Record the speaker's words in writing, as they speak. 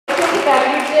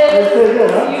That's pretty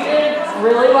good, huh? You did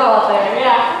really well up there,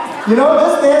 yeah. You know,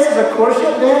 this dance is a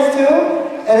courtship dance too,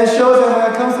 and it shows that when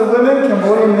it comes to women,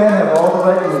 Cambodian men have all the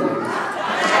right moves.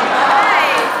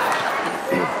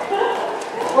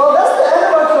 Well, that's the end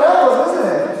of our travels, isn't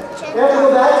it? We have to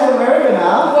go back to America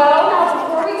now. Well, now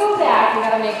before we go back, we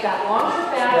got to make that long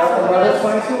trip back. Yeah, another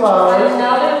 22 hours.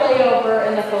 Another layover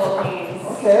in the Philippines.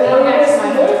 Okay, what are we going to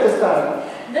see there this time?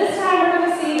 This time we're going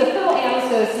to see the Phil Am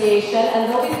Association, and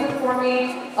they'll be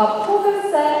performing a polka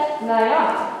set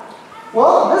Naya.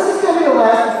 Well, this is going to be the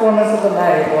last performance of the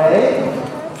night, right?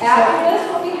 After this,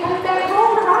 we'll be heading back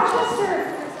home to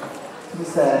Rochester. You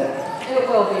said. It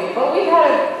will be, but we've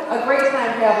had a great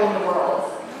time traveling the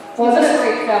world. You've been a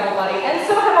great travel buddy, and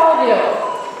so have all of you.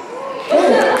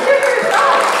 Let's hear for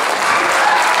yourself.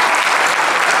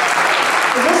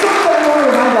 Is this something that you want to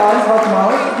remind the audience about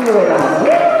tomorrow? Do it right now.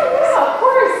 Yeah, of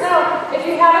course. Now, if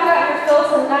you haven't gotten your fill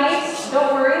tonight,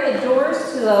 don't worry. The doors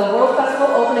to the World Festival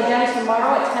open again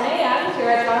tomorrow at 10 a.m. here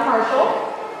at John Marshall.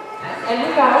 And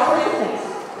we've got all sorts of things.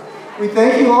 We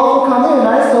thank you all for coming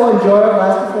tonight, so enjoy our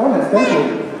last performance. Thank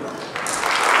you.